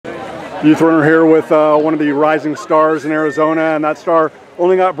Youth runner here with one of the rising stars in Arizona, and that star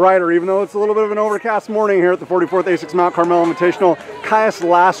only got brighter, even though it's a little bit of an overcast morning here at the 44th ASICS Mount Carmel Invitational. Caius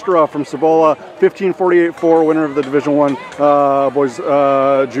Lastra from Cibola, 15:48.4, winner of the Division I boys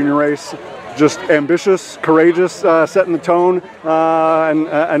junior race. Just ambitious, courageous, setting the tone,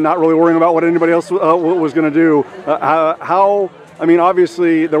 and not really worrying about what anybody else was going to do. I mean,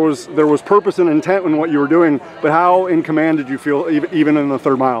 obviously there was purpose and intent in what you were doing, but how in command did you feel even in the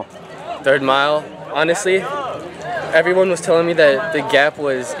third mile? Third mile, honestly, everyone was telling me that the gap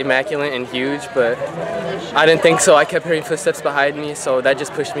was immaculate and huge, but I didn't think so. I kept hearing footsteps behind me, so that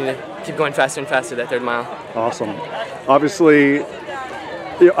just pushed me to keep going faster and faster that third mile. Awesome. Obviously,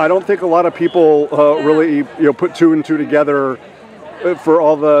 I don't think a lot of people really put two and two together for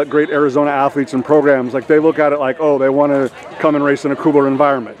all the great Arizona athletes and programs. Like, they look at it like, oh, they want to come and race in a cooler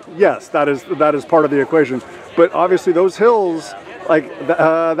environment. Yes, that is part of the equation. But obviously those hills, like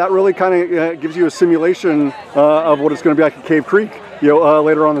that really kind of gives you a simulation of what it's going to be like at Cave Creek,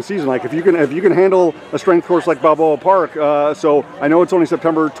 later on in the season. Like, if you can handle a strength course like Balboa Park. So I know it's only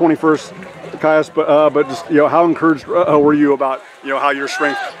September 21st, Caius, but just how encouraged were you about how your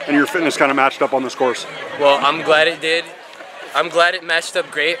strength and your fitness kind of matched up on this course? Well, I'm glad it did. I'm glad it matched up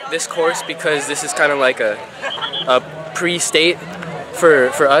great, this course, because this is kind of like a pre-state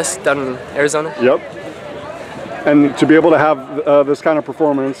for us down in Arizona. Yep. And to be able to have this kind of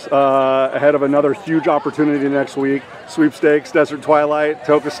performance ahead of another huge opportunity next week, sweepstakes, Desert Twilight,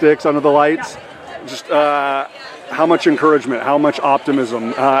 Toka Sticks, Under the Lights, just how much encouragement, how much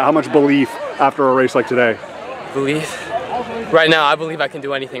optimism, how much belief after a race like today? Belief? Right now, I believe I can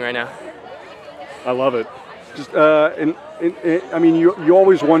do anything right now. I love it. Just, I mean, you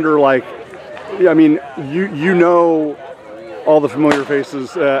always wonder, like, I mean, you know all the familiar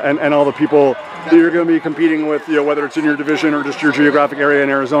faces and all the people that you're going to be competing with, whether it's in your division or just your geographic area in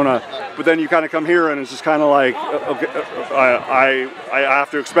Arizona. But then you kind of come here and it's just kind of like, okay, I have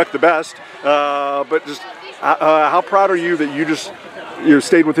to expect the best. But just how proud are you that you just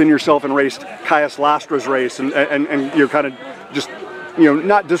stayed within yourself and raced Caius Lastra's race and kind of just,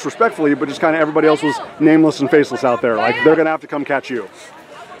 not disrespectfully, but just kind of everybody else was nameless and faceless out there. Like, they're going to have to come catch you.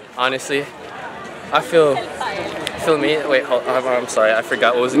 Honestly, I feel me. Wait, I'm sorry, I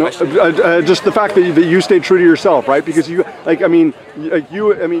forgot what was the question. Just the fact that you stayed true to yourself, right? Because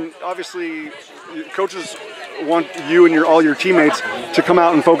obviously, coaches want you and all your teammates to come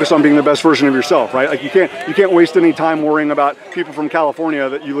out and focus on being the best version of yourself, right? Like, you can't waste any time worrying about people from California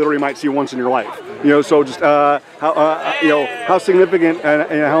that you literally might see once in your life. So just how significant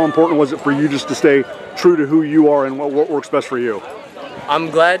and how important was it for you just to stay true to who you are and what works best for you? I'm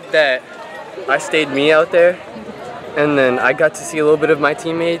glad that I stayed me out there, and then I got to see a little bit of my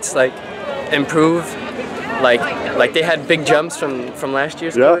teammates like improve, like they had big jumps from last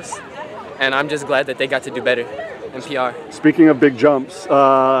year's course, and I'm just glad that they got to do better in PR. Speaking of big jumps,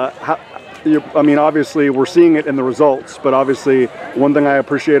 I mean, obviously we're seeing it in the results, but obviously one thing I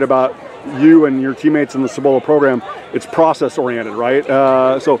appreciate about you and your teammates in the Cibola program, it's process oriented, right?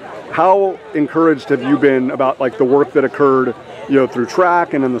 So how encouraged have you been about like the work that occurred, through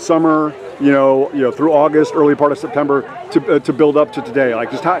track and in the summer, through August, early part of September to build up to today? Like,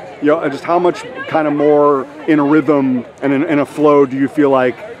 just how much kind of more in a rhythm and in a flow do you feel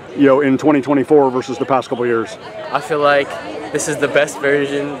like, in 2024 versus the past couple of years? I feel like this is the best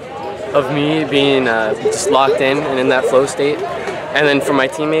version of me being just locked in and in that flow state. And then for my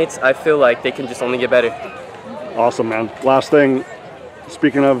teammates, I feel like they can just only get better. Awesome, man. Last thing,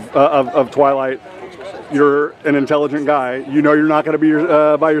 speaking of Twilight, you're an intelligent guy. You're not going to be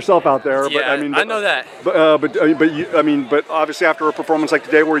by yourself out there. Yeah, but, I know that. But obviously after a performance like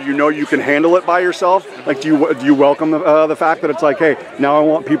today, where you can handle it by yourself, like, do you welcome the fact that it's like, hey, now I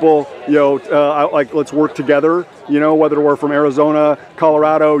want people, like, let's work together. Whether we're from Arizona,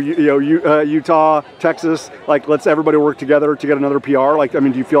 Colorado, Utah, Texas, like, let's everybody work together to get another PR. Like, I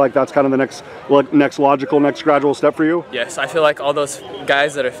mean, do you feel like that's kind of the next logical, next gradual step for you? Yes, I feel like all those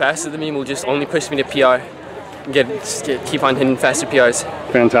guys that are faster than me will just only push me to PR. Keep on hitting faster PRs.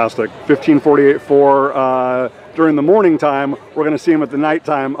 Fantastic. 15:48.4 during the morning time. We're going to see him at the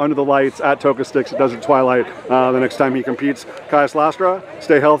nighttime under the lights at Toka Sticks at Desert Twilight the next time he competes. Caius Lastra,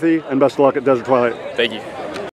 stay healthy and best of luck at Desert Twilight. Thank you.